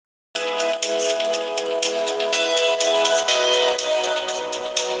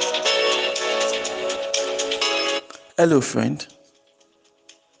Hello, friend.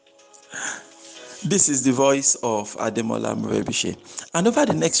 This is the voice of Ademola Murebishe. And over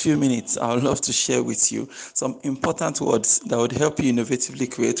the next few minutes, I would love to share with you some important words that would help you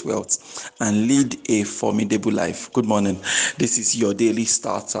innovatively create wealth and lead a formidable life. Good morning. This is your daily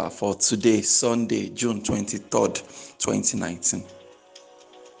starter for today, Sunday, June 23rd, 2019.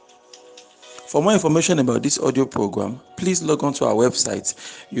 For more information about this audio program, please log on to our website.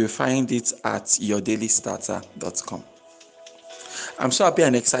 You'll find it at yourdailystarter.com. I'm so happy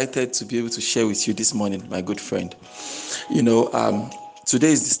and excited to be able to share with you this morning, my good friend.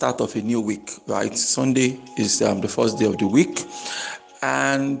 Today is the start of a new week, right? Sunday is the first day of the week.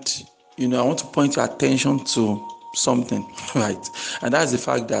 And, I want to point your attention to something, right? And that's the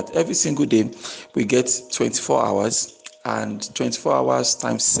fact that every single day we get 24 hours, and 24 hours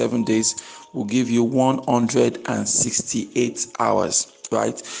times 7 days will give you 168 hours,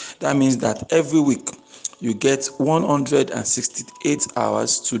 right? That means that every week you get 168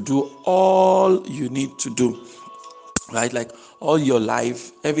 hours to do all you need to do, right? Like all your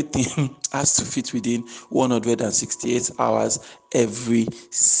life, everything has to fit within 168 hours every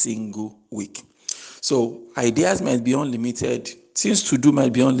single week. So ideas might be unlimited, things to do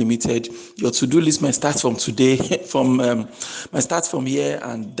might be unlimited. Your to-do list might start from today, might start from here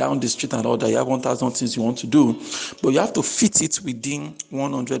and down the street and all that. You have 1,000 things you want to do, but you have to fit it within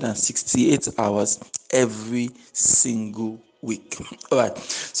 168 hours every single week. All right.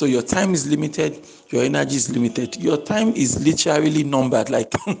 So your time is limited, your energy is limited. Your time is literally numbered,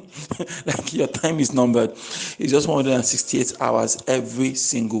 like your time is numbered. It's just 168 hours every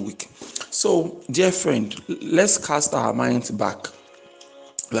single week. So, dear friend, let's cast our minds back,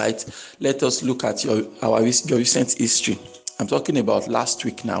 right? Let us look at your recent history. I'm talking about last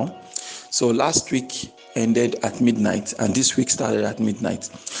week now. So last week ended at midnight, and this week started at midnight.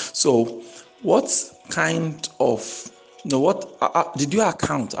 So, what kind of what did you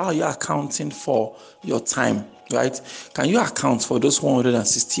account? How are you accounting for your time? Right? Can you account for those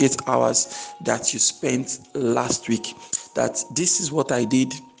 168 hours that you spent last week? That this is what I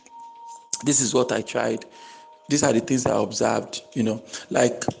did, this is what I tried, these are the things I observed,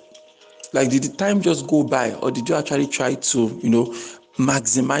 like did the time just go by, or did you actually try to,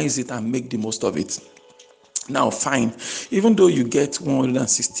 maximize it and make the most of it? Now, fine, even though you get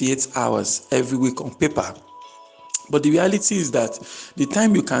 168 hours every week on paper, but the reality is that the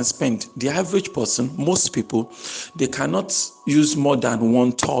time you can spend, the average person, most people, they cannot use more than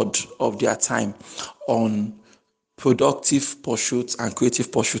 1/3 of their time on productive pursuits and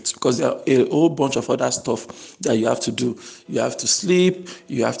creative pursuits, because there are a whole bunch of other stuff that you have to do. You have to sleep,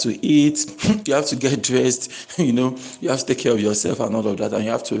 you have to eat, you have to get dressed, you have to take care of yourself and all of that, and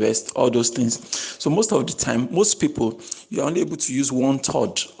you have to rest, all those things. So most of the time, most people, you're only able to use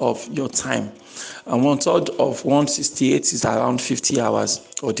 1/3 of your time. And 1/3 of 168 is around 50 hours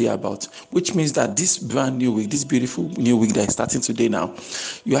or thereabout, which means that this brand new week, this beautiful new week that is starting today now,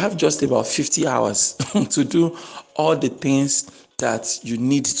 you have just about 50 hours to do all the things that you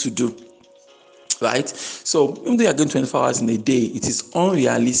need to do, right? So even though you're going 24 hours in a day, it is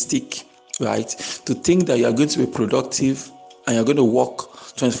unrealistic, right, to think that you're going to be productive and you're going to work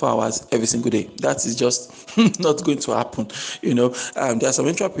 24 hours every single day. That is just not going to happen. There are some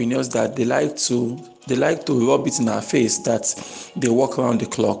entrepreneurs that they like to rub it in our face that they work around the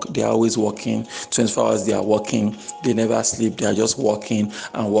clock. They are always working 24 hours. They are working. They never sleep. They are just working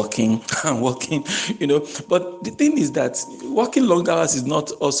and working and working. But the thing is that working long hours is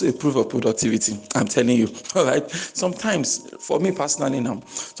not also a proof of productivity. I'm telling you. All right. Sometimes, for me personally, now,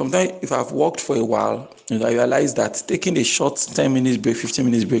 sometimes if I've worked for a while, I realize that taking a short 10 minutes break, 15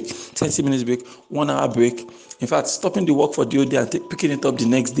 minutes break, 30 minutes break, 1 hour break, in fact, stopping the work for the whole day and picking it up the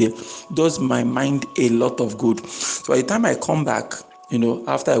next day does my mind a lot of good. So by the time I come back,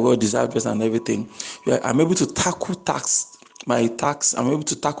 after a well-deserved rest and everything, I'm able to tackle my tasks. I'm able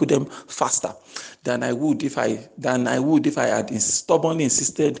to tackle them faster than I would if I had stubbornly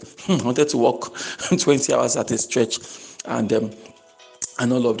insisted wanted to work 20 hours at a stretch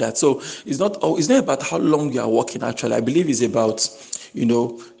and all of that. So it's not about how long you are working. Actually, I believe it's about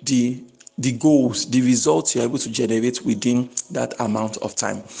the goals, the results you're able to generate within that amount of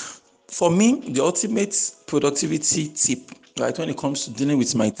time. For me, the ultimate productivity tip, right, when it comes to dealing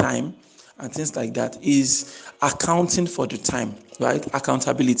with my time and things like that, is accounting for the time, right?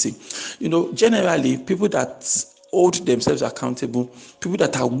 Accountability. Generally, people that hold themselves accountable, people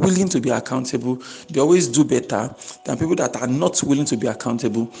that are willing to be accountable, they always do better than people that are not willing to be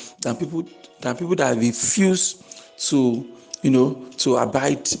accountable, than people that refuse to to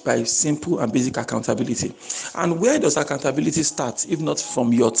abide by simple and basic accountability. And where does accountability start if not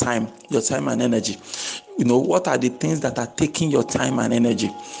from your time and energy? What are the things that are taking your time and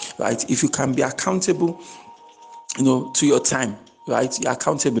energy, right? If you can be accountable, to your time, right? You're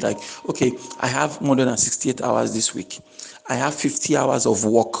accountable, like, okay, I have 168 hours this week. I have 50 hours of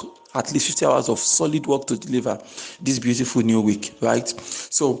work, at least 50 hours of solid work to deliver this beautiful new week, right?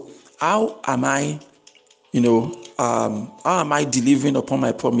 So how am I delivering upon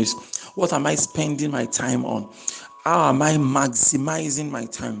my promise? What am I spending my time on? How am I maximizing my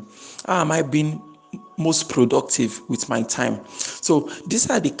time? How am I being most productive with my time? So these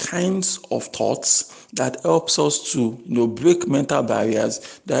are the kinds of thoughts that helps us to break mental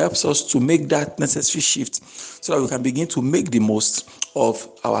barriers, that helps us to make that necessary shift so that we can begin to make the most of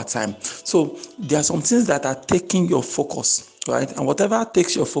our time. So there are some things that are taking your focus, right? And whatever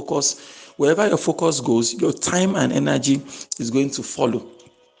takes your focus, wherever your focus goes, your time and energy is going to follow,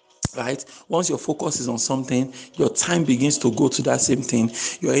 right? Once your focus is on something, your time begins to go to that same thing.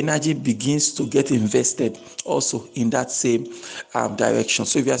 Your energy begins to get invested also in that same direction.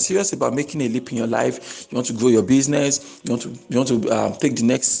 So if you are serious about making a leap in your life, you want to grow your business, you want to take the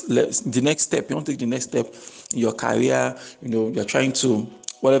next step, you want to take the next step in your career, you're trying to,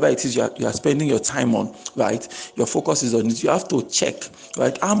 whatever it is you are spending your time on, right? Your focus is on it. You have to check,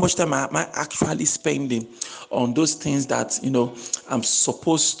 right? How much time am I actually spending on those things that I'm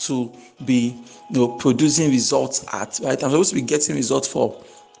supposed to be producing results at, right? I'm supposed to be getting results for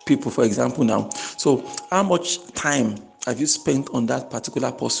people, for example, now. So how much time have you spent on that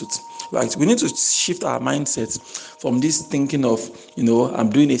particular pursuit, right? We need to shift our mindset from this thinking of, I'm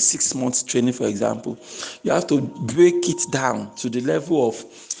doing a 6 month training, for example. You have to break it down to the level of,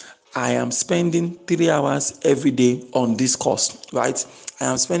 I am spending 3 hours every day on this course, right? I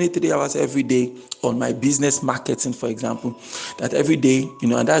am spending 3 hours every day on my business marketing, for example. That every day,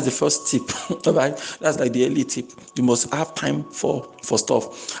 and that's the first tip, right? That's like the early tip. You must have time for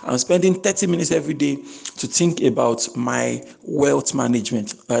stuff. I'm spending 30 minutes every day to think about my wealth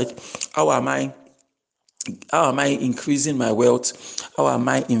management, right? How am I increasing my wealth? How am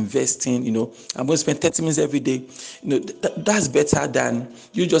I investing? I'm going to spend 30 minutes every day. That's better than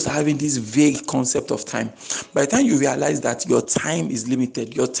you just having this vague concept of time. By the time you realize that your time is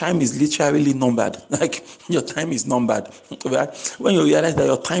limited, your time is literally numbered. Like, your time is numbered. Right? When you realize that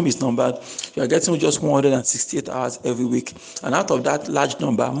your time is numbered, you are getting just 168 hours every week. And out of that large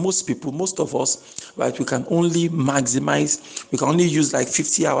number, most of us, right, we can only use like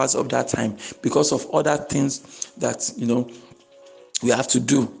 50 hours of that time because of other things that we have to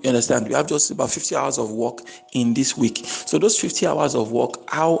do. You understand? We have just about 50 hours of work in this week. So those 50 hours of work,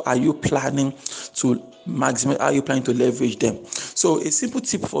 how are you planning to maximize? How are you planning to leverage them? So a simple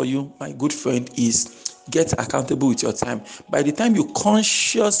tip for you, my good friend, is get accountable with your time. By the time you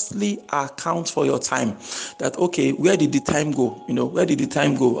consciously account for your time, that, okay, where did the time go? Where did the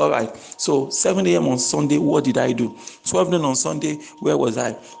time go? All right. So 7 a.m. on Sunday, what did I do? 12 noon on Sunday, where was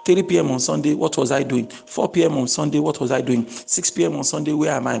I? 3 p.m. on Sunday, what was I doing? 4 p.m. on Sunday, what was I doing? 6 p.m. on Sunday,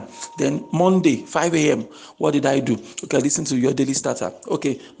 where am I? Then Monday, 5 a.m., what did I do? Okay, listen to your daily starter.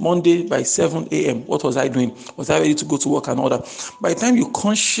 Okay, Monday by 7 a.m., what was I doing? Was I ready to go to work and all that? By the time you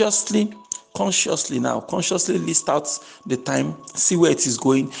consciously list out the time, see where it is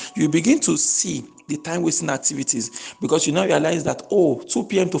going, you begin to see the time wasting activities, because you now realize that 2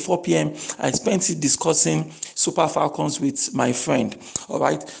 p.m. to 4 p.m. I spent it discussing Super Falcons with my friend. All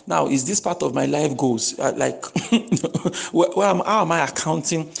right, now is this part of my life goals? How am I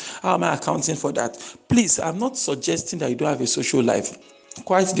accounting for that? Please, I'm not suggesting that you don't have a social life.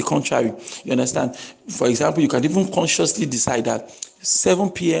 Quite the contrary. You understand? For example, you can even consciously decide that 7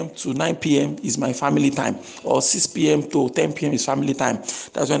 p.m. to 9 p.m. is my family time, or 6 p.m. to 10 p.m. is family time.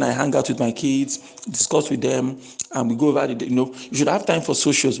 That's when I hang out with my kids, discuss with them, and we go over the day. You should have time for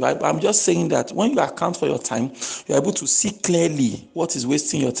socials, right? But I'm just saying that when you account for your time, you're able to see clearly what is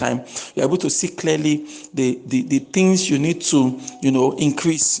wasting your time. You're able to see clearly the things you need to,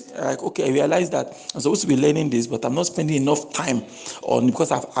 increase. Like, okay, I realize that I'm supposed to be learning this, but I'm not spending enough time on,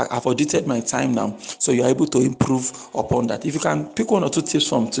 because I've audited my time now. So you're able to improve upon that. If you can pick 1 or 2 tips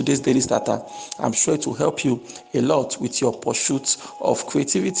from today's daily starter, I'm sure it will help you a lot with your pursuit of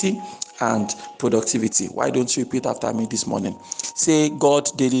creativity and productivity. Why don't you repeat after me this morning? Say, God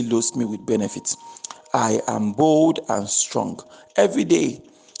daily loads me with benefits. I am bold and strong. Every day,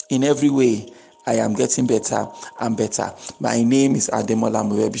 in every way, I am getting better and better. My name is Ademola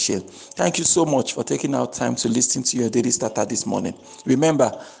Murebishe. Thank you so much for taking out time to listen to your daily starter this morning.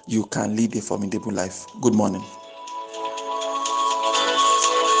 Remember, you can lead a formidable life. Good morning.